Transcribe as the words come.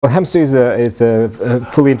Well, Hemsö is a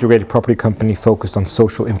fully integrated property company focused on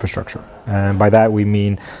social infrastructure. And by that we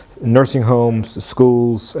mean nursing homes,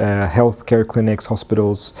 schools, healthcare clinics,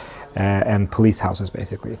 hospitals, and police houses,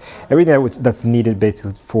 basically. Everything that's needed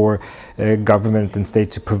basically for government and state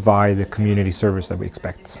to provide the community service that we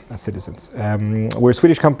expect as citizens. We're a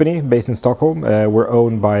Swedish company based in Stockholm. We're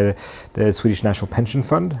owned by the Swedish National Pension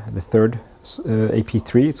Fund, the third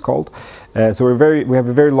AP3 it's called. So we have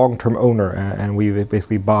a very long-term owner, and we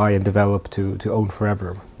basically buy and develop to own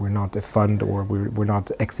forever. We're not a fund, or we're not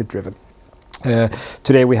exit driven.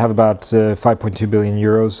 Today we have about 5.2 billion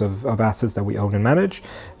euros of assets that we own and manage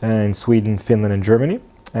in Sweden, Finland and Germany.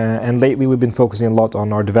 And lately we've been focusing a lot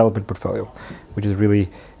on our development portfolio, which is really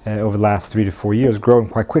over the last 3 to 4 years grown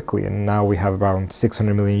quite quickly, and now we have around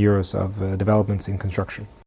 600 million euros of developments in construction.